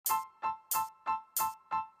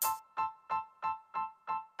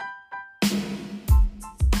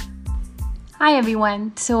Hi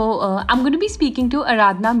everyone. I'm going to be speaking to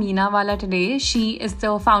Aradhna Meenawala today. She is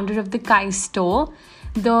the founder of the Kai Store.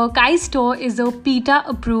 The Kai Store is a PETA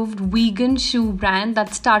approved vegan shoe brand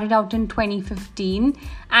that started out in 2015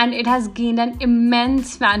 and it has gained an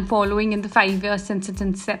immense fan following in the 5 years since its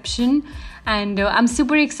inception. And I'm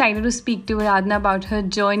super excited to speak to Aradhna about her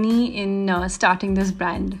journey in starting this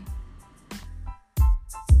brand.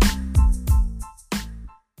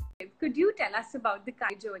 Could you tell us about the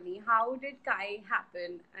Kai journey? How did Kai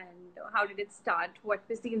happen and how did it start? What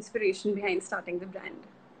was the inspiration behind starting the brand?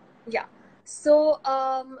 Yeah. So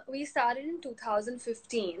we started in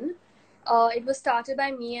 2015. It was started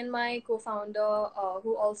by me and my co-founder,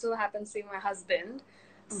 who also happens to be my husband.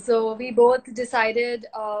 So we both decided.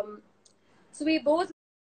 So we both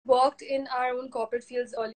worked in our own corporate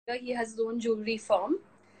fields earlier. He has his own jewelry firm.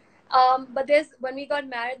 But when we got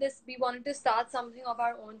married, we wanted to start something of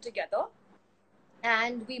our own together,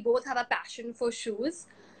 and we both have a passion for shoes.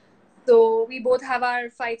 So we both have our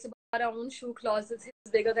fights about our own shoe closets.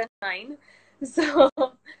 His bigger than mine. So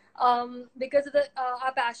because of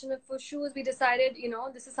our passion for shoes, we decided,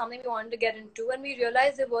 this is something we wanted to get into, and we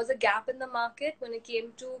realized there was a gap in the market when it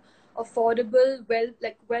came to affordable,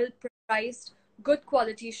 well priced, good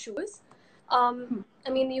quality shoes. I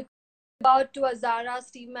mean, you about to a Zara,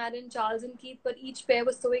 Steve Madden, Charles and Keith, but each pair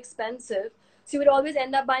was so expensive, so you would always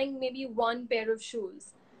end up buying maybe one pair of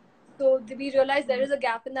shoes. So we realized there is a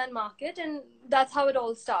gap in that market, and that's how it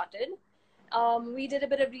all started. We did a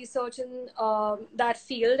bit of research in that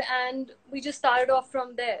field, and we just started off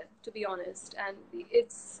from there, to be honest, and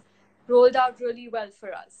it's rolled out really well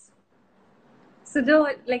for us. So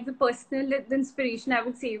the inspiration I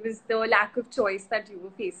would say was the lack of choice that you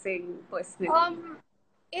were facing personally.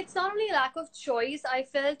 It's not only lack of choice. I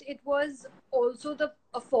felt it was also the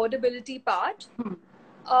affordability part.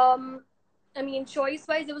 I mean,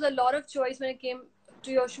 choice-wise, there was a lot of choice when it came to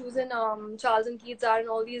your shoes in Charles and Keith and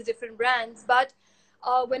all these different brands. But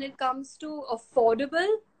when it comes to affordable,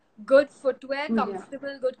 good footwear,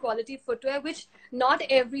 comfortable, good quality footwear, which not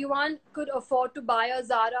everyone could afford to buy a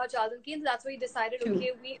Zara, Charles and Keith. That's why we decided,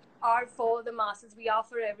 okay, we are for the masses. We are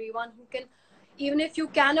for everyone who can. Even if you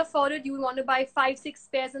can afford it, you want to buy 5, 6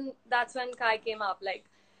 pairs, and that's when Kai came up. Like,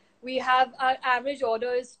 we have our average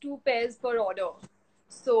order is 2 pairs per order.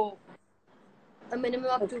 So a minimum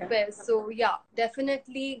of 2 pairs. So yeah,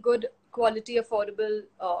 definitely good quality, affordable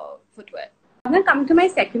footwear. I'm gonna come to my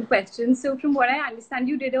second question. So, from what I understand,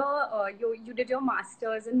 you did your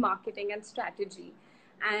masters in marketing and strategy,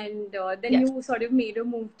 and then Yes. you sort of made a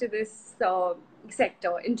move to this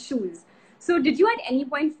sector in shoes. So, did you at any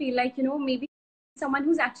point feel like maybe someone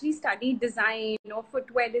who's actually studied design or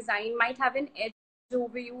footwear design might have an edge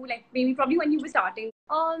over you? Like maybe probably when you were starting.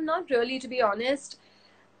 Not really, to be honest.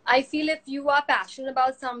 I feel if you are passionate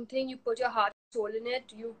about something, you put your heart and soul in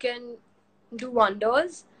it, you can do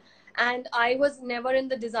wonders. And I was never in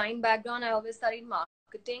the design background. I always studied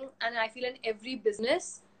marketing, and I feel in every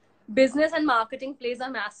business and marketing plays a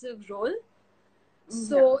massive role.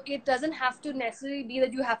 So it doesn't have to necessarily be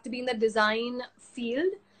that you have to be in the design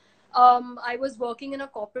field. I was working in a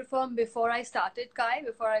corporate firm before I started Kai,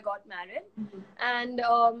 before I got married. And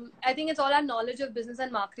I think it's all our knowledge of business and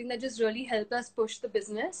marketing that just really help us push the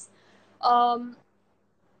business.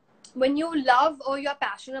 When you love or you're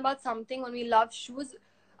passionate about something, when we love shoes,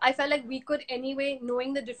 I felt like we could anyway,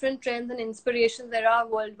 knowing the different trends and inspirations there are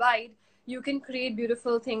worldwide, you can create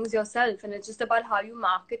beautiful things yourself. And it's just about how you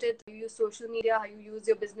market it, how you use social media, how you use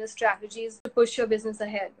your business strategies to push your business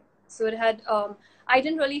ahead. So it had, I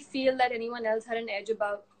didn't really feel that anyone else had an edge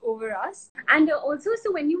over us. And also,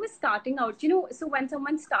 so when you were starting out, so when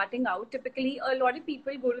someone's starting out, typically a lot of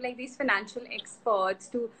people go to like these financial experts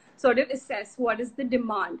to sort of assess what is the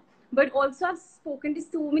demand. But also, I've spoken to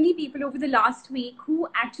so many people over the last week who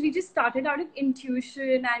actually just started out of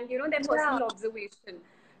intuition and their personal observation.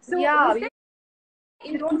 So, Yeah, was there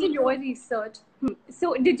into your research?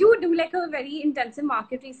 So, did you do like a very intensive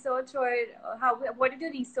market research, or how? What did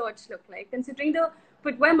your research look like? Considering the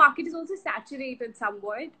footwear market is also saturated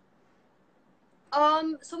somewhat.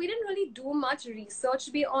 So we didn't really do much research,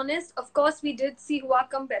 to be honest. Of course, we did see who our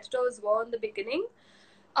competitors were in the beginning.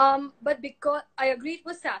 But because I agree it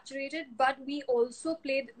was saturated, but we also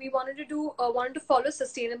wanted to follow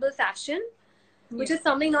sustainable fashion, which is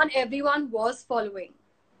something not everyone was following.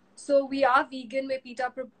 So we are vegan, we're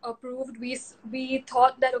PETA approved. We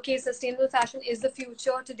thought that, okay, sustainable fashion is the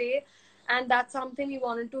future today. And that's something we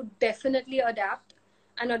wanted to definitely adapt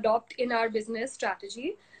and adopt in our business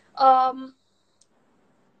strategy.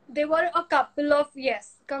 There were a couple of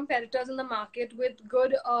competitors in the market with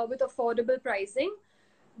good with affordable pricing,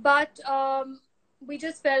 but we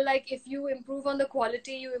just felt like if you improve on the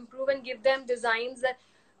quality, you improve and give them designs that,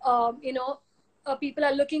 people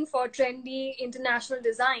are looking for, trendy international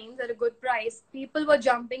designs at a good price. People were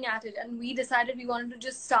jumping at it, and we decided we wanted to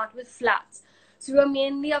just start with flats. So we were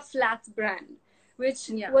mainly a flats brand, which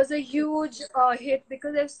was a huge hit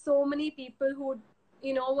because there's so many people who,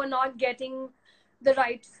 were not getting the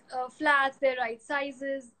right flats, their right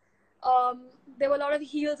sizes. There were a lot of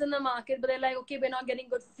heels in the market, but they're like, okay, we're not getting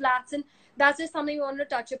good flats. And that's just something we wanted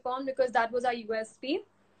to touch upon because that was our USP.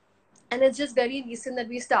 And it's just very recent that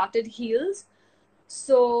we started heels.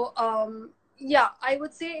 So, yeah, I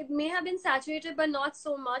would say it may have been saturated, but not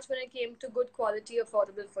so much when it came to good quality,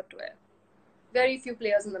 affordable footwear. Very few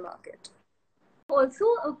players in the market. Also,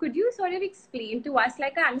 could you sort of explain to us,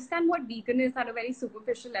 like I understand what vegan is at a very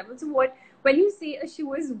superficial level. So when you say a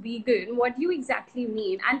shoe is vegan, what do you exactly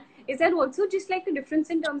mean? And is that also just like a difference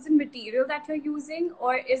in terms of material that you're using?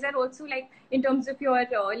 Or is that also like in terms of your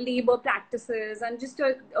labor practices and just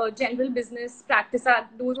your general business practice? Are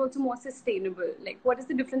those also more sustainable? Like what is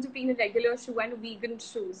the difference between a regular shoe and a vegan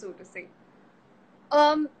shoe, so to say?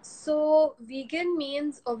 So vegan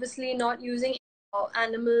means obviously not using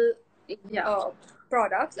animal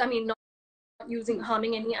products. I mean, not using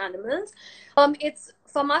harming any animals. It's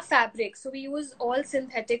from our fabric, so we use all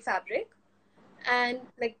synthetic fabric and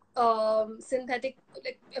like synthetic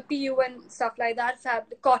like PU and stuff like that.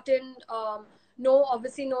 Cotton,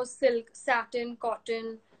 obviously no silk, satin,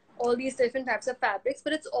 cotton, all these different types of fabrics.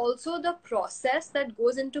 But it's also the process that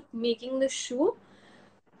goes into making the shoe.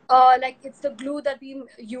 Like it's the glue that we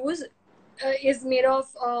use is made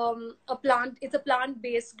of a plant. It's a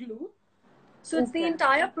plant-based glue. So it's the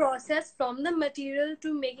entire process from the material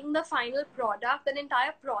to making the final product. The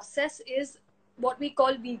entire process is what we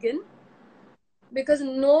call vegan, because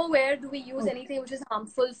nowhere do we use anything which is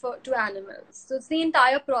harmful to animals. So it's the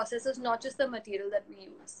entire process. It's not just the material that we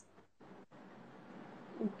use.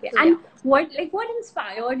 Okay. So, and what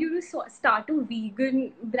inspired you to start a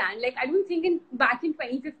vegan brand? Like I don't think back in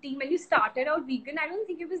 2015 when you started out vegan, I don't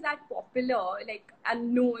think it was that popular, like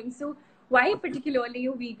and known. So why particularly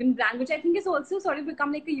a vegan brand, which I think has also sort of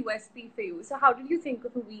become like a USP for you? So how did you think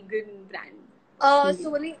of a vegan brand? So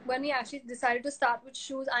when we actually decided to start with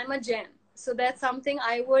shoes, I'm a Gen, so that's something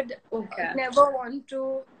I would never want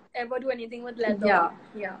to ever do anything with leather.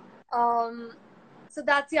 So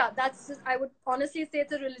that's just, I would honestly say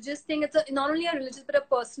it's a religious thing. It's not only a religious but a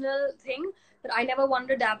personal thing that I never wanted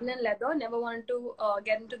to dabble in leather, never wanted to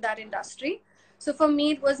get into that industry. So for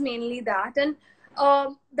me, it was mainly that, and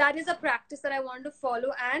that is a practice that I want to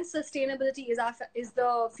follow. And sustainability is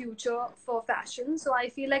the future for fashion. So I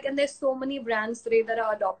feel like, and there's so many brands today that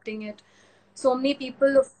are adopting it. So many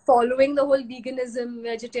people following the whole veganism,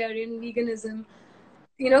 veganism,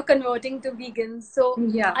 converting to vegans. So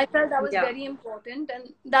I felt that was very important,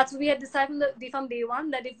 and that's what we had decided from day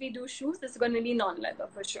one, that if we do shoes, it's going to be non-leather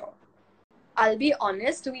for sure. I'll be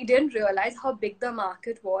honest, we didn't realize how big the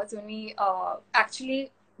market was when we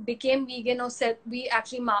actually became vegan, or said we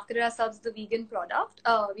actually marketed ourselves the vegan product,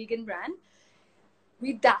 vegan brand.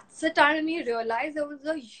 That's the time we realized there was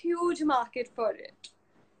a huge market for it.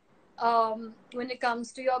 When it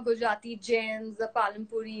comes to your Gujarati Jains, the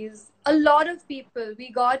Palanpuris, a lot of people,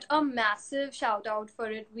 we got a massive shout out for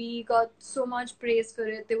it. We got so much praise for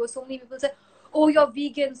it. There were so many people say, "Oh, you're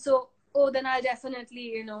vegan, so then I'll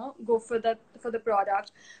definitely go for the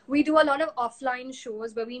product." We do a lot of offline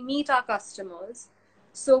shows where we meet our customers.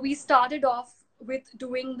 So we started off with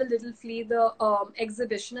doing the Little Flea, the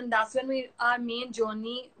exhibition, and that's when our main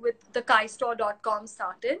journey with the kaistore.com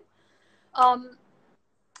started.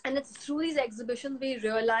 And it's through these exhibitions we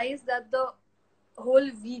realized that the whole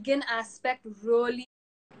vegan aspect really.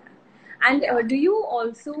 And do you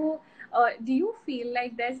also do you feel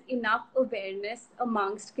like there's enough awareness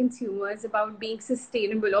amongst consumers about being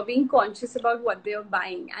sustainable or being conscious about what they're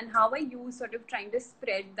buying? And how are you sort of trying to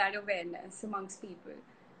spread that awareness amongst people?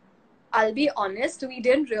 I'll be honest, we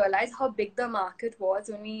didn't realize how big the market was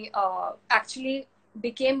when we actually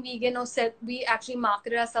became vegan, or said we actually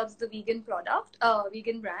marketed ourselves the vegan product,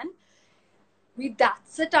 vegan brand.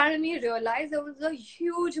 That's the time we realized there was a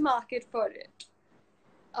huge market for it.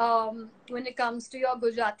 When it comes to your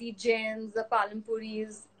Gujarati Jains, the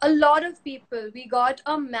Palanpuris, a lot of people, we got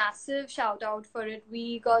a massive shout out for it.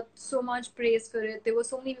 We got so much praise for it. There were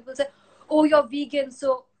so many people say, "Oh, you're vegan,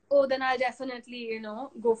 so then I'll definitely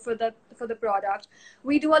go for the product."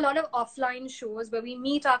 We do a lot of offline shows where we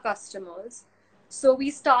meet our customers. So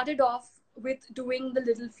we started off with doing the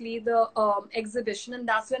Little Flea, the exhibition, and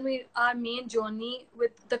that's when our main journey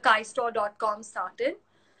with the kaistore.com started.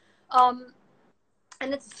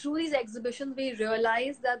 And it's through these exhibitions we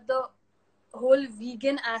realized that the whole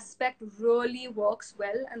vegan aspect really works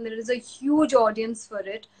well, and there is a huge audience for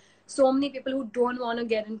it. So many people who don't want to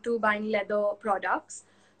get into buying leather products.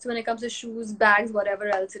 So when it comes to shoes, bags, whatever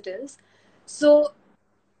else it is. So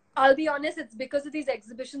I'll be honest, it's because of these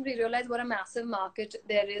exhibitions we realize what a massive market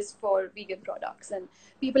there is for vegan products, and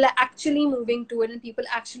people are actually moving to it, and people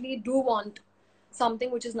actually do want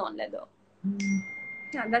something which is non-leather.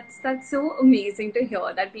 Yeah, that's so amazing to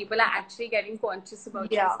hear that people are actually getting conscious about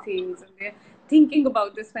these things and they're thinking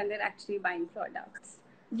about this when they're actually buying products.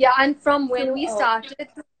 Yeah, and from when we started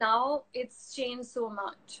to now, it's changed so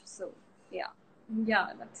much. So yeah,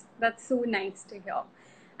 that's so nice to hear.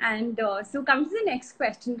 And so coming to the next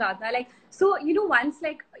question, Radha, like, so, you know, once,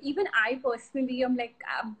 like, even I personally am like,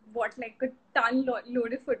 bought like a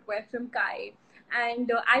load of footwear from Kai.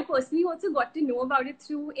 And I personally also got to know about it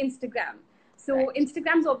through Instagram. So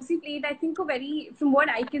Instagram's obviously played, I think, from what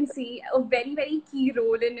I can see, a very, very key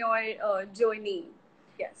role in your journey.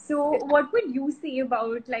 yes. So what would you say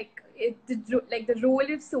about the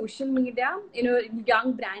role of social media in a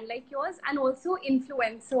young brand like yours, and also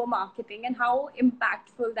influencer marketing, and how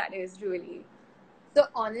impactful that is really? So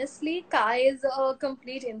honestly, Kai is a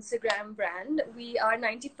complete Instagram brand. We are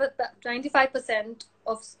 95%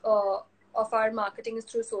 of our marketing is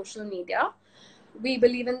through social media. We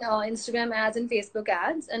believe in Instagram ads and Facebook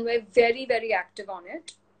ads, and we're very, very active on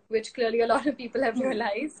it, which clearly a lot of people have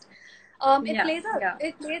realized.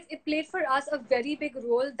 It played for us a very big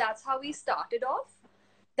role. That's how we started off.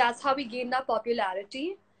 That's how we gained our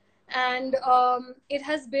popularity, and it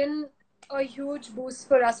has been a huge boost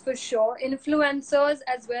for us for sure. Influencers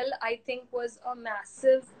as well, I think,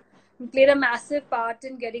 played a massive part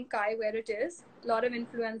in getting Kai where it is. A lot of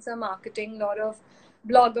influencer marketing, a lot of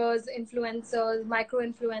bloggers, influencers, micro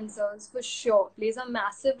influencers for sure plays a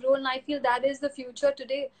massive role, and I feel that is the future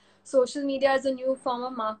today. Social media is a new form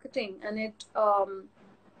of marketing, and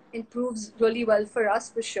it proves really well for us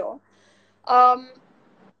for sure.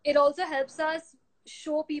 It also helps us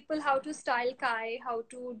show people how to style Kai, how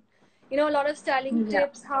to, a lot of styling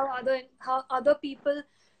tips, how other people.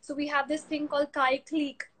 So we have this thing called Kai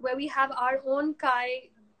Clique, where we have our own Kai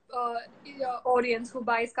audience who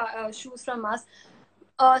buys shoes from us,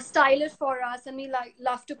 style it for us, and we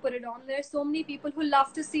love to put it on there. So many people who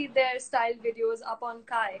love to see their style videos up on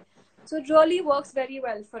Kai. So it really works very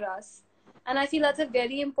well for us. And I feel that's a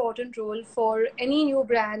very important role for any new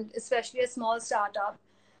brand, especially a small startup.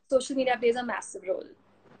 Social media plays a massive role.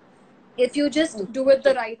 If you just do it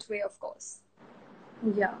the right way, of course.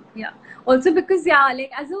 Yeah. Also because,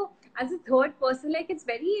 like as a third person, like it's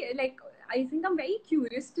very, like, I think I'm very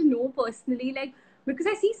curious to know personally, like, because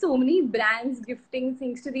I see so many brands gifting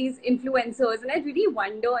things to these influencers, and I really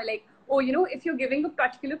wonder, like, oh, you know, if you're giving a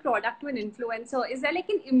particular product to an influencer, is there like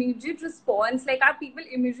an immediate response? Like, are people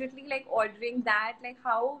immediately like ordering that? Like,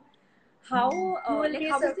 how how is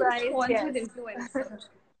the response with influencers?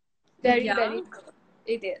 Very good.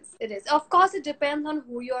 It is. Of course, it depends on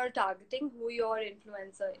who you're targeting, who your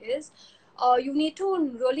influencer is. You need to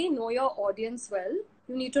really know your audience well.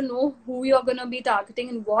 You need to know who you're going to be targeting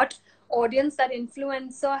and what audience that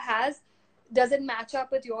influencer has. Does it match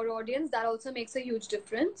up with your audience? That also makes a huge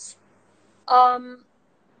difference. But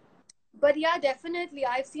yeah, definitely.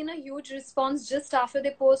 I've seen a huge response just after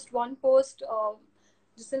they post one post.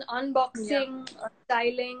 Just an unboxing,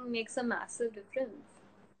 styling makes a massive difference.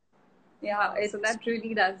 Yeah, so that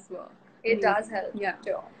really does work. It does help. Yeah.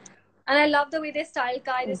 Sure. And I love the way they style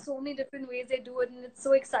Kai. There's so many different ways they do it, and it's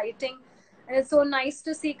so exciting. And it's so nice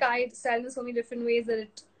to see Kai styled in so many different ways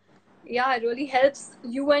that it really helps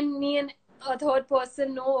you and me and a third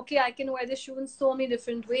person know, okay, I can wear this shoe in so many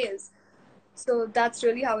different ways. So that's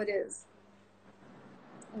really how it is.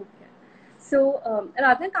 Okay. So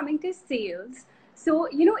rather than coming to sales, so,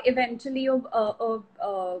 you know, eventually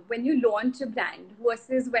when you launch a brand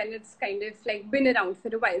versus when it's kind of like been around for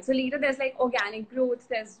a while. So later there's like organic growth,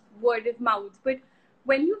 there's word of mouth. But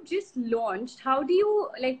when you just launched, how do you,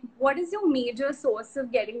 like, what is your major source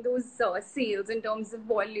of getting those sales in terms of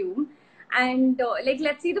volume? And like,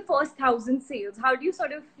 let's say the first 1,000 sales, how do you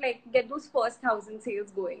sort of like get those first 1,000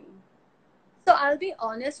 sales going? So I'll be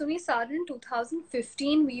honest, when we started in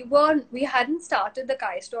 2015, we hadn't started the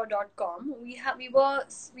kaistore.com. We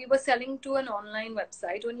were selling to an online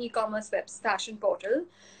website, to an e-commerce fashion portal.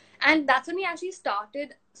 And that's when we actually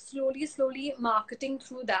started slowly marketing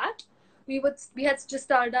through that. We had just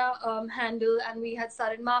started our handle, and we had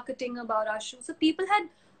started marketing about our shoes. So people had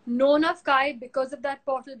known of Kai because of that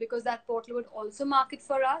portal, because that portal would also market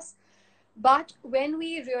for us. But when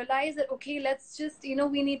we realized that, okay, let's just,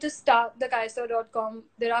 we need to start the kaistore.com.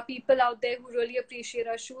 There are people out there who really appreciate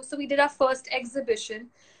our shoes. So we did our first exhibition.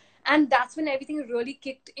 and that's when everything really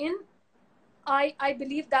kicked in. I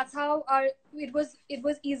believe that's how it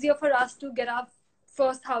was easier for us to get our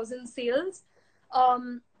first house in sales,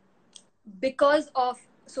 um, because of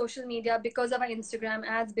social media, because of our Instagram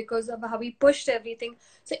ads, because of how we pushed everything.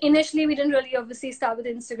 So initially we didn't really obviously start with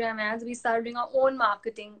Instagram ads. We started doing our own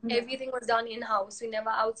marketing. Everything was done in house. We never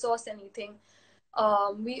outsourced anything.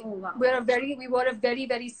 We were a very,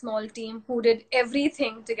 very small team who did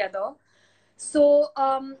everything together. So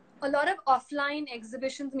a lot of offline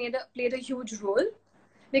exhibitions played a huge role,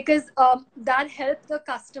 because that helped the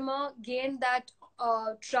customer gain that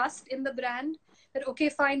trust in the brand, that okay,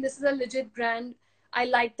 fine, this is a legit brand, I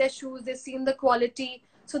like their shoes, they've seen the quality,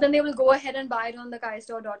 so then they will go ahead and buy it on the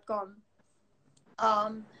kaistore.com.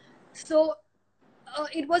 So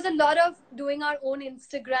it was a lot of doing our own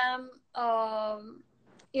Instagram,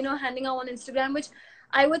 handling our own Instagram, which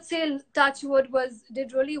I would say, touch wood,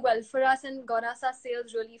 did really well for us and got us our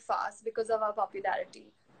sales really fast because of our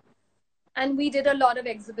popularity. And we did a lot of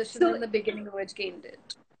exhibitions in the beginning, which gained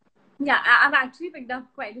it. Yeah, I've actually picked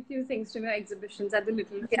up quite a few things from your exhibitions at the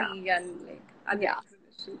Little Flea and like other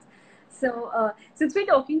exhibitions. So, since we're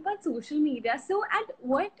talking about social media, so at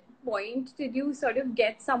what point did you sort of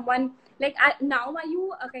get someone like now? Are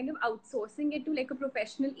you kind of outsourcing it to like a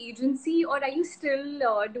professional agency, or are you still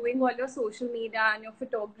doing all your social media and your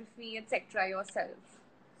photography, etc. yourself?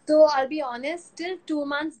 So I'll be honest, till 2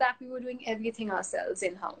 months back, we were doing everything ourselves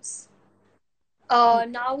in house.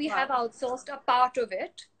 Now we have outsourced a part of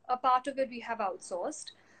it. A part of it we have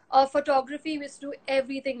outsourced. Photography, we used to do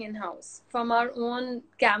everything in house, from our own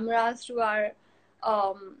cameras to our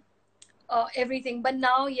everything. But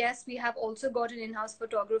now, yes, we have also got an in-house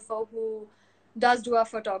photographer who does do our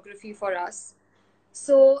photography for us.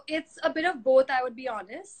 So it's a bit of both, I would be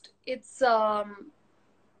honest. It's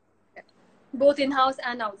both in-house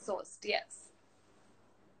and outsourced, yes.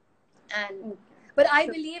 But I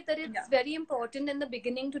believe that it's very important in the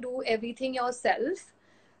beginning to do everything yourself.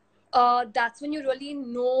 That's when you really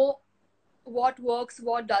know what works,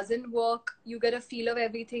 what doesn't work. You get a feel of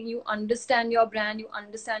everything. You understand your brand, you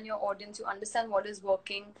understand your audience, you understand what is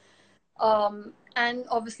working. And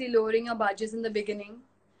obviously lowering your budgets in the beginning.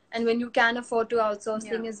 And when you can afford to outsource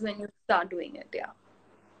things is when you start doing it.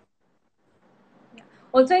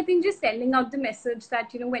 Also, I think just sending out the message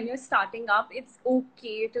that, when you're starting up, it's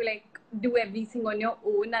okay to like do everything on your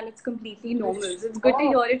own, and it's completely normal. So it's good to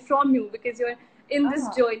hear it from you, because you're in this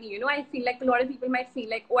journey. I feel like a lot of people might feel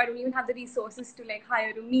like, oh, I don't even have the resources to like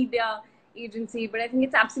hire a media agency, but I think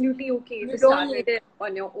it's absolutely okay to start it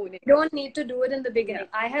on your own. You don't need to do it in the beginning.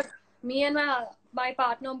 Me and my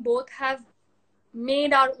partner both have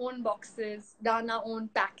made our own boxes, done our own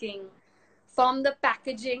packing. From the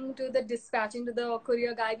packaging to the dispatching to the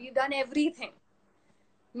courier guy, we've done everything.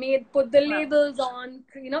 Put the labels on,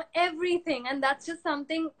 everything. And that's just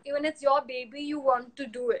something, even it's your baby, you want to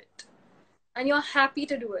do it. And you're happy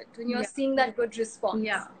to do it when you're seeing that good response.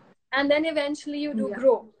 And then eventually you do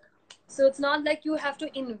grow. So it's not like you have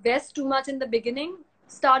to invest too much in the beginning.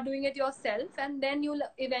 Start doing it yourself, and then you'll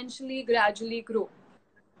eventually gradually grow.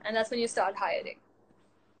 And that's when you start hiring.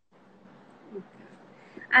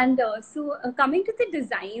 And so coming to the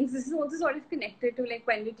designs, this is also sort of connected to like,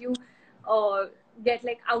 when did you get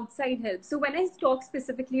like outside help? So when I talk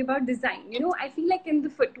specifically about design, I feel like in the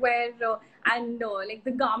footwear and like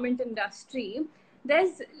the garment industry,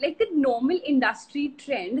 there's like the normal industry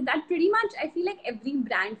trend that pretty much I feel like every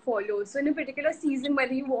brand follows. So in a particular season,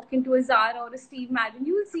 whether you walk into a Zara or a Steve Madden,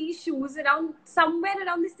 you will see shoes somewhere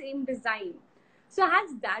around the same design. So has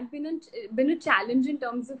that been a challenge in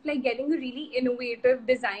terms of like getting a really innovative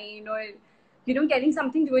design, or getting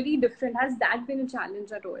something really different? Has that been a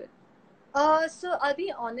challenge at all? So I'll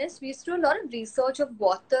be honest, we used to do a lot of research of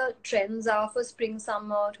what the trends are for spring,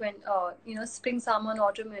 summer, spring, summer, and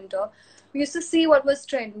autumn, winter. We used to see what was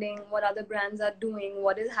trending, what other brands are doing,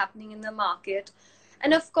 what is happening in the market.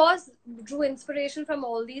 And of course, drew inspiration from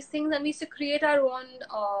all these things, and we used to create our own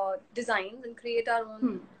designs and create our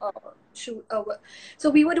own shoe. So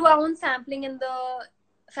we would do our own sampling in the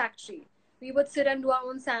factory. We would sit and do our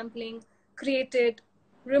own sampling, create it,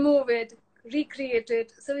 remove it, recreate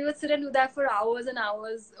it. So we would sit and do that for hours and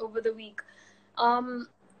hours over the week.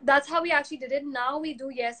 That's how we actually did it. Now we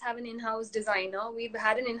do, have an in-house designer. We've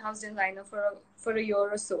had an in-house designer for a year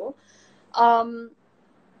or so.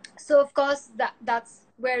 So of course that's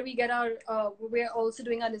where we get our we're also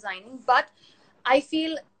doing our designing. But I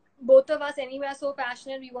feel both of us anyway are so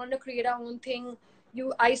passionate. We want to create our own thing.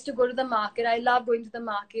 I used to go to the market. I love going to the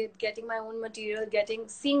market, getting my own material,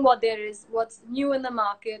 seeing what there is, what's new in the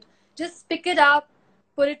market. Just pick it up,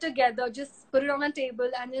 put it together, just put it on a table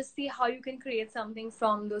and just see how you can create something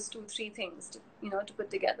from those 2-3 things to put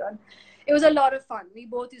together. And it was a lot of fun. We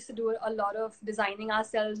both used to do a lot of designing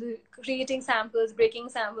ourselves, creating samples, breaking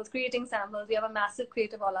samples, creating samples. We have a massive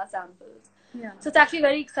crate of all our samples. Yeah. So it's actually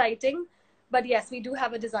very exciting. But yes, we do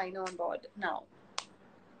have a designer on board now.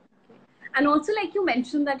 And also, like you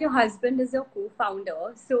mentioned, that your husband is your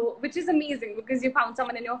co-founder, so which is amazing because you found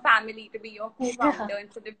someone in your family to be your co-founder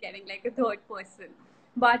instead of getting like a third person.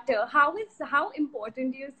 But how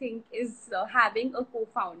important do you think is having a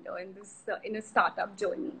co-founder in this in a startup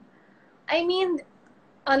journey? I mean,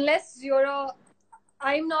 I'm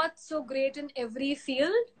not so great in every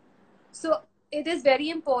field, so it is very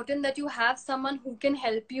important that you have someone who can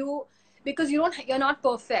help you, because you're not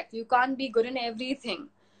perfect. You can't be good in everything.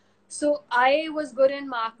 So I was good in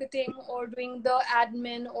marketing or doing the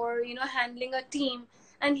admin or handling a team,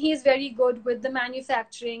 and he's very good with the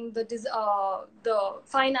manufacturing, the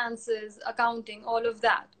finances, accounting, all of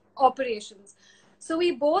that, operations. So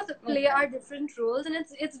we both play our different roles, and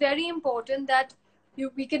it's very important that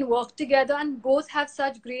we can work together and both have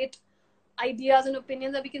such great ideas and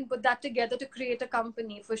opinions that we can put that together to create a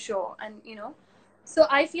company for sure. And so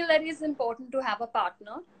I feel that it's important to have a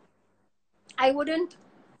partner. I wouldn't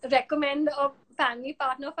recommend a family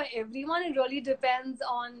partner for everyone. It really depends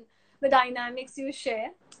on the dynamics you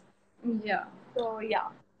share. Yeah. So yeah,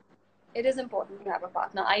 it is important to have a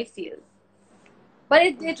partner, I feel. But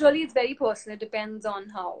it really is very personal. It depends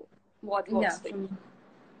on what works for you.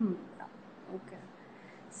 Okay.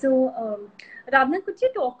 So, Ravna, could you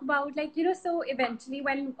talk about, like, so eventually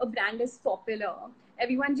when a brand is popular,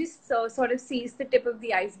 everyone just sort of sees the tip of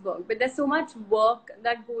the iceberg, but there's so much work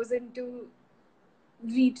that goes into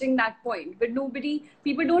reaching that point. But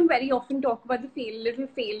people don't very often talk about the little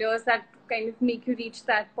failures that kind of make you reach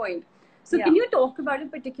that point. So can you talk about a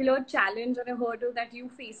particular challenge or a hurdle that you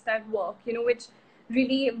faced at work, which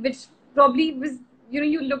probably was,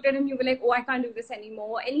 you looked at it and you were like, oh, I can't do this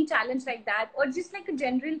anymore. Any challenge like that, or just like a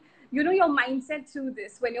general, your mindset through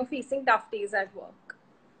this when you're facing tough days at work?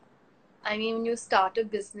 I mean, when you start a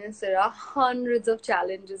business, there are hundreds of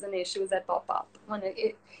challenges and issues that pop up.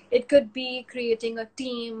 It could be creating a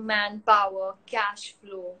team, manpower, cash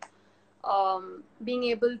flow, being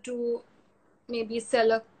able to maybe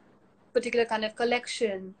sell a particular kind of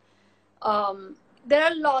collection. There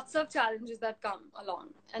are lots of challenges that come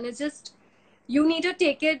along, and it's just, you need to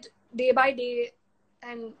take it day by day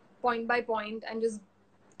and point by point and just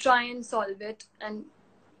try and solve it and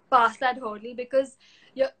pass that hurdle. Because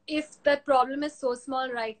if that problem is so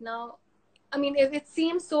small right now, I mean, if it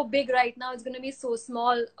seems so big right now, it's going to be so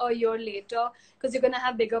small a year later, because you're going to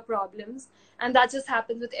have bigger problems. And that just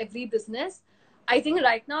happens with every business. I think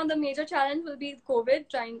right now the major challenge will be COVID,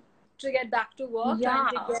 trying to get back to work, trying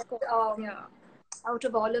to get out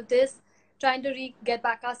of all of this, trying to get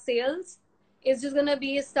back our sales. It's just going to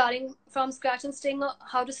be starting from scratch and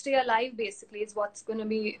how to stay alive, basically, is what's going to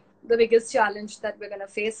be the biggest challenge that we're going to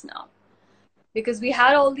face now. Because we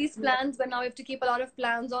had all these plans, but now we have to keep a lot of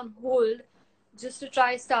plans on hold just to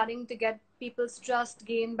try starting to get people's trust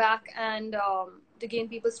back and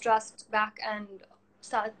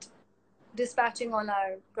start dispatching all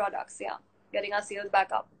our products. Yeah, getting our sales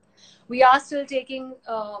back up. We are still taking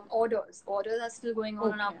orders. Orders are still going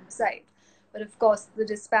on our website. But of course, the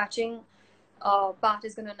dispatching part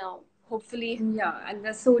is going to now, hopefully. Yeah, and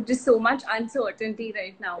there's so much uncertainty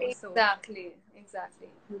right now. Exactly.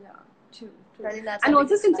 Yeah. True. And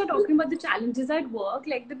also, since you're talking about the challenges at work,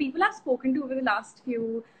 like the people I've spoken to over the last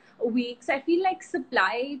few weeks, I feel like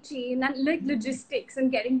supply chain and like logistics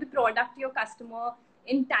and getting the product to your customer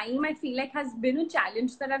in time, I feel like has been a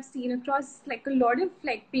challenge that I've seen across like a lot of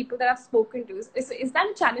like people that I've spoken to. Is that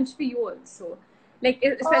a challenge for you also? Like,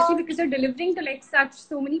 especially because you're delivering to like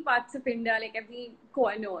so many parts of India, like every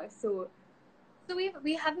corner. So we've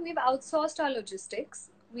outsourced our logistics.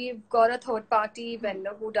 We've got a third-party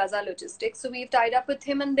vendor who does our logistics. So we've tied up with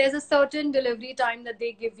him, and there's a certain delivery time that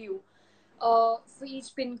they give you for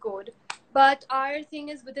each PIN code. But our thing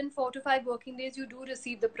is, within 4 to 5 working days, you do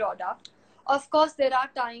receive the product. Of course, there are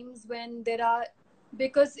times when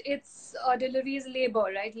because it's delivery is labor,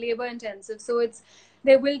 right? Labor intensive. So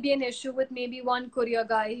there will be an issue with maybe one courier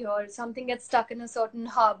guy here. Something gets stuck in a certain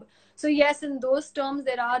hub. So yes, in those terms,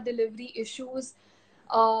 there are delivery issues.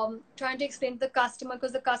 Trying to explain to the customer,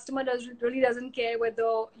 because the customer really doesn't care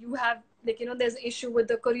whether you have there's an issue with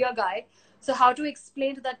the courier guy. So how to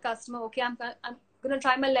explain to that customer, okay, I'm going to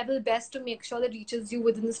try my level best to make sure that it reaches you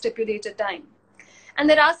within the stipulated time. And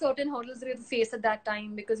there are certain hurdles that we have to face at that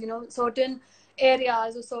time, because certain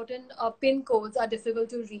areas or certain PIN codes are difficult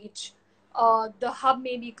to reach. The hub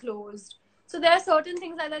may be closed. So there are certain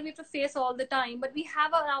things like that we have to face all the time, but we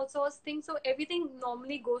have an outsourced thing, so everything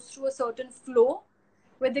normally goes through a certain flow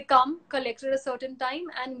where they come, collect at a certain time,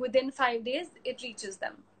 and within 5 days it reaches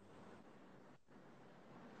them.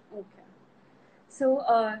 Okay. So,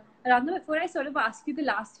 Radha, before I sort of ask you the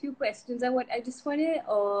last few questions, I just want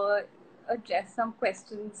to address some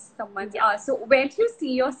questions someone's asked. So, where do you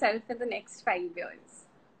see yourself in the next 5 years?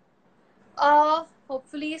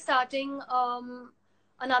 Hopefully starting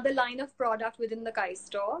another line of product within the Kai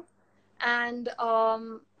store, and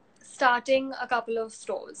starting a couple of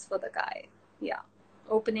stores for the Kai. Yeah,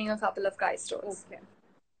 opening a couple of Kai stores. Okay.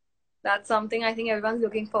 That's something I think everyone's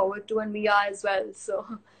looking forward to, and we are as well.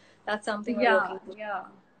 So that's something we're working for.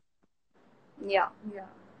 Yeah.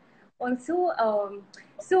 Also,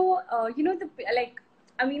 you know,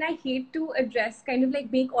 I hate to address kind of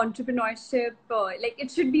like make entrepreneurship, like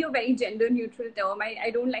it should be a very gender neutral term.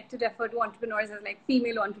 I don't like to refer to entrepreneurs as like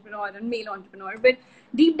female entrepreneur and male entrepreneur, but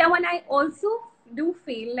deep down, I also do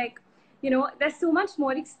feel like, you know, there's so much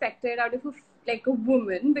more expected out of like a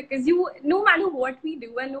woman, because no matter what we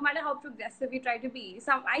do and no matter how progressive we try to be,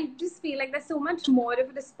 I just feel like there's so much more of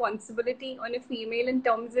a responsibility on a female in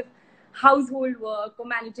terms of household work or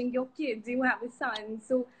managing your kids. You have a son,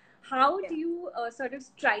 so how do you sort of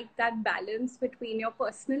strike that balance between your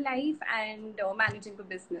personal life and managing a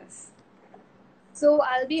business? So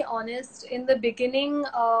I'll be honest, in the beginning,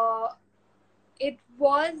 I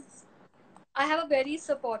have a very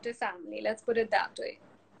supportive family, let's put it that way.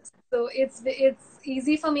 So it's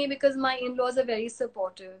easy for me because my in-laws are very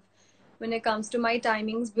supportive when it comes to my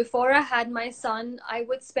timings. Before I had my son, I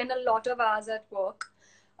would spend a lot of hours at work.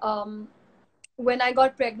 When I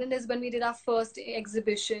got pregnant is when we did our first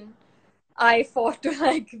exhibition. I fought to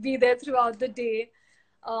like be there throughout the day,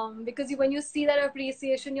 because when you see that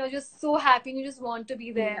appreciation, you're just so happy and you just want to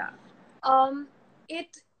be there. I'm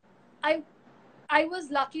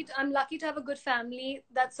lucky to have a good family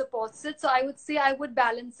that supports it. So I would say I would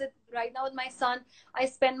balance it right now with my son. I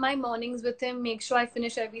spend my mornings with him, make sure I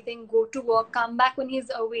finish everything, go to work, come back when he's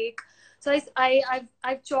awake. So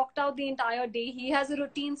I've chalked out the entire day. He has a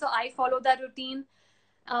routine, so I follow that routine.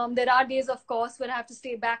 There are days, of course, where I have to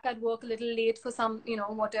stay back at work a little late for some,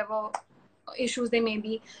 whatever issues they may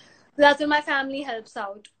be. So that's when my family helps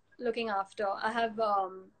out looking after.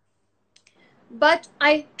 But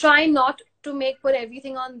I try not to put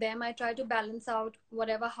everything on them. I try to balance out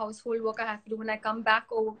whatever household work I have to do when I come back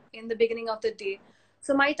or in the beginning of the day.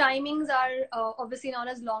 So my timings are obviously not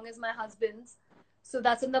as long as my husband's. So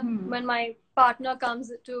that's when my partner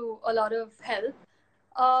comes to a lot of help.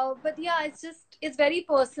 But yeah, it's very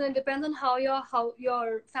personal. It depends on how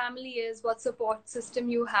your family is, what support system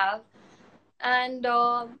you have, and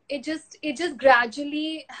it just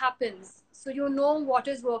gradually happens. So you know what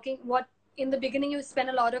is working. What in the beginning you spend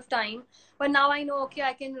a lot of time, but now I know, okay,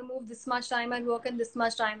 I can remove this much time at work and this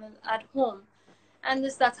much time at home, and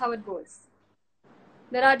that's how it goes.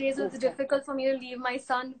 There are days it's difficult for me to leave my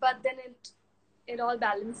son, but then it all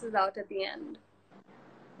balances out at the end.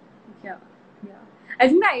 Yeah. I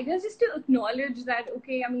think the idea is just to acknowledge that,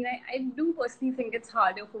 okay, I mean, I do personally think it's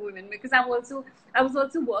harder for women, because I was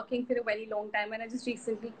also working for a very long time, and I just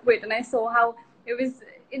recently quit, and I saw how it's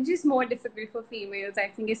just more difficult for females, I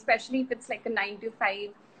think, especially if it's like a 9 to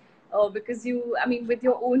 5, because with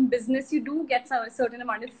your own business, you do get a certain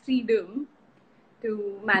amount of freedom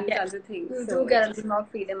to manage other things. You do get a little more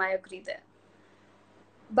freedom, I agree there.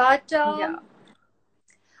 But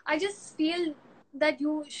I just feel that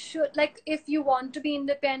you should, like, if you want to be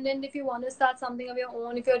independent, if you want to start something of your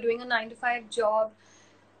own, if you're doing a 9 to 5 job,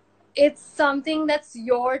 it's something that's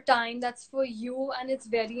your time, that's for you, and it's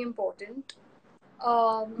very important.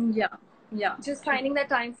 Just finding that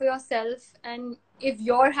time for yourself, and if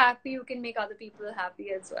you're happy, you can make other people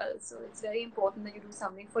happy as well. So it's very important that you do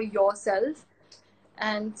something for yourself.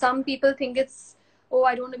 And some people think it's, oh,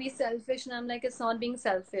 I don't want to be selfish, and I'm like, it's not being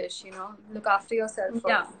selfish, look after yourself first.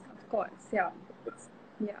 Yeah, of course. Yeah.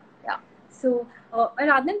 So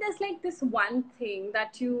Aradhana, there's like this one thing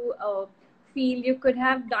that you feel you could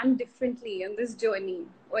have done differently in this journey,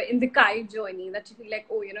 or in the Kai journey, that you feel like,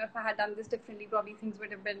 oh, if I had done this differently, probably things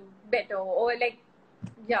would have been better, or like,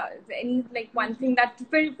 any like one thing that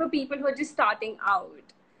for people who are just starting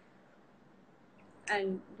out.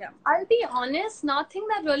 And I'll be honest, nothing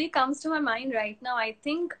that really comes to my mind right now. I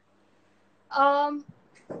think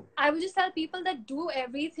I would just tell people that do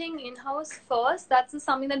everything in-house first. That's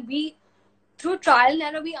something that through trial and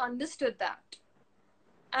error, we understood that.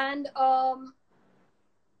 And I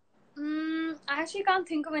actually can't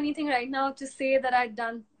think of anything right now to say that I'd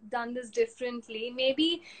done this differently.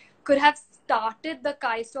 Maybe could have started the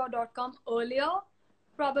kaistore.com earlier,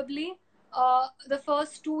 probably. the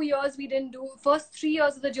first 2 years we didn't do. First 3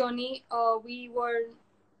 years of the journey, we were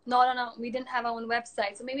not on our, we didn't have our own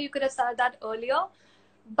website. So maybe you could have started that earlier.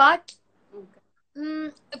 But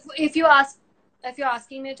if you ask, if you're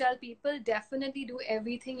asking me to tell people, definitely do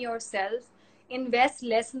everything yourself. Invest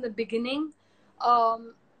less in the beginning.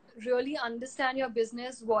 Really understand your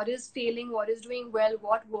business, what is failing, what is doing well,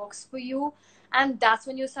 what works for you, and that's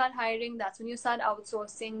when you start hiring. That's when you start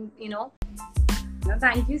outsourcing. You know.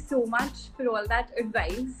 Thank you so much for all that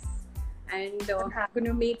advice, and I'm going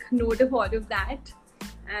to make note of all of that.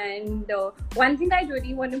 And one thing I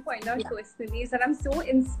really want to point out personally is that I'm so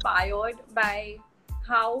inspired by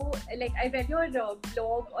how, like, I read your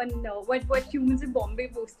blog on what Humans in Bombay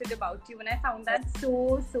posted about you, and I found that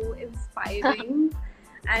so inspiring.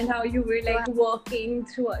 And how you were like working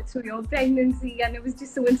through your pregnancy, and it was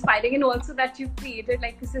just so inspiring. And also that you created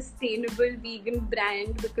like a sustainable vegan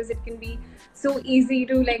brand, because it can be so easy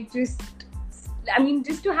to like just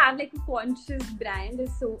to have like a conscious brand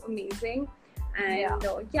is so amazing. And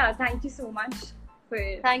thank you so much for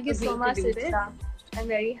thank you so much, Siddha. I'm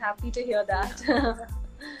very happy to hear that.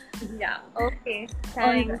 Yeah. Okay,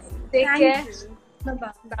 thanks. Right. Take care.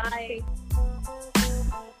 Bye-bye. Bye.